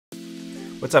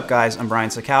What's up guys, I'm Brian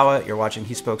Sakawa, you're watching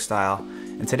He Spoke Style,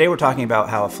 and today we're talking about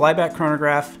how a flyback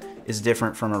chronograph is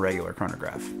different from a regular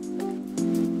chronograph.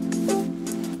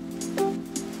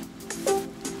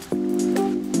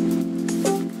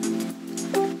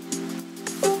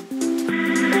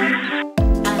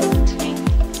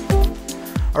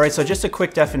 Alright, so just a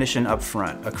quick definition up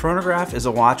front. A chronograph is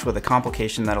a watch with a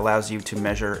complication that allows you to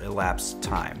measure elapsed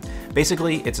time.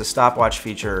 Basically, it's a stopwatch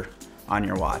feature on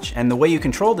your watch. And the way you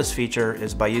control this feature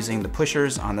is by using the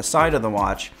pushers on the side of the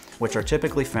watch, which are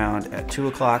typically found at 2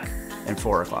 o'clock and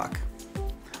 4 o'clock.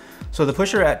 So the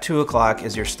pusher at 2 o'clock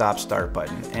is your stop-start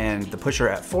button, and the pusher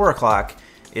at 4 o'clock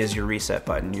is your reset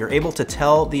button. You're able to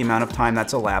tell the amount of time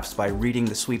that's elapsed by reading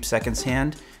the sweep seconds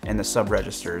hand and the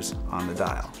sub-registers on the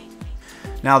dial.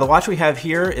 Now the watch we have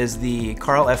here is the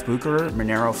Carl F. Bucherer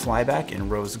Monero Flyback in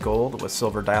rose gold with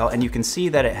silver dial, and you can see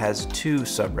that it has two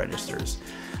sub-registers.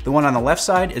 The one on the left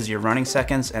side is your running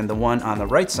seconds, and the one on the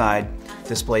right side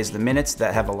displays the minutes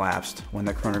that have elapsed when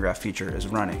the chronograph feature is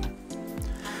running.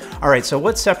 Alright, so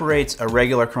what separates a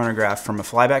regular chronograph from a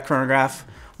flyback chronograph?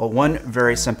 Well, one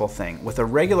very simple thing. With a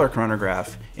regular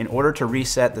chronograph, in order to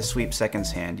reset the sweep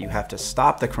seconds hand, you have to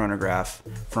stop the chronograph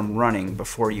from running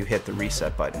before you hit the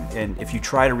reset button. And if you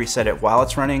try to reset it while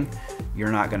it's running,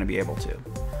 you're not going to be able to.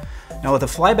 Now with a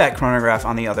flyback chronograph,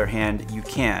 on the other hand, you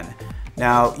can.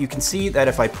 Now you can see that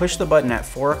if I push the button at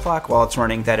 4 o'clock while it's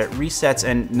running, that it resets,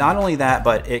 and not only that,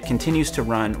 but it continues to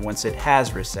run once it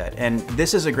has reset. And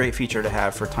this is a great feature to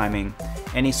have for timing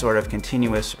any sort of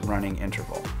continuous running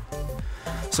interval.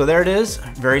 So there it is,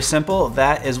 very simple.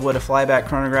 That is what a flyback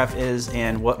chronograph is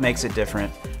and what makes it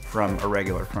different from a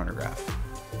regular chronograph.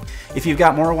 If you've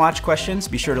got more watch questions,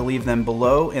 be sure to leave them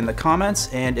below in the comments.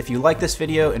 And if you like this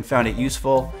video and found it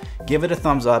useful, give it a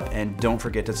thumbs up and don't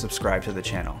forget to subscribe to the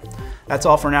channel. That's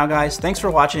all for now, guys. Thanks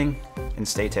for watching and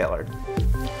stay tailored.